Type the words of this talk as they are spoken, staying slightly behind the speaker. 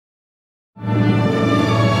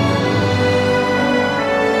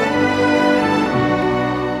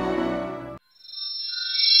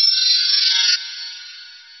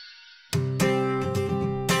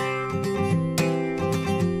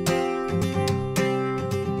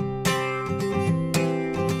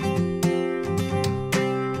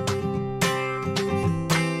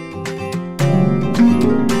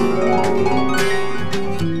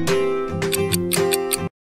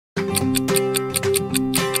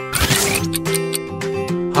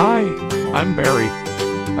I'm Barry.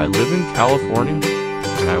 I live in California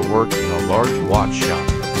and I work in a large watch shop.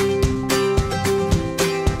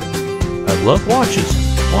 I love watches,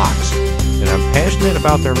 clocks, and I'm passionate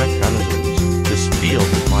about their mechanisms. This field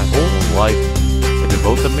is my whole life. I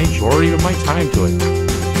devote the majority of my time to it.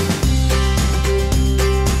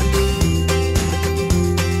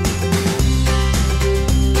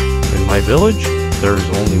 In my village, there is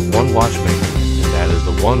only one watchmaker, and that is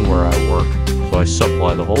the one where I work. So I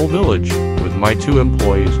supply the whole village with my 2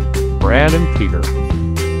 employees, Brad and Peter.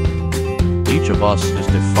 Each of us is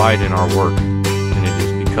defied in our work, and it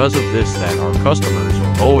is because of this that our customers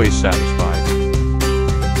are always satisfied.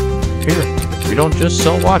 Here, we don't just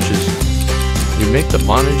sell watches. We make the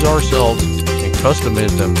montages ourselves and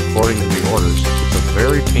customize them according to the orders. It's a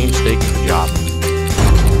very painstaking job.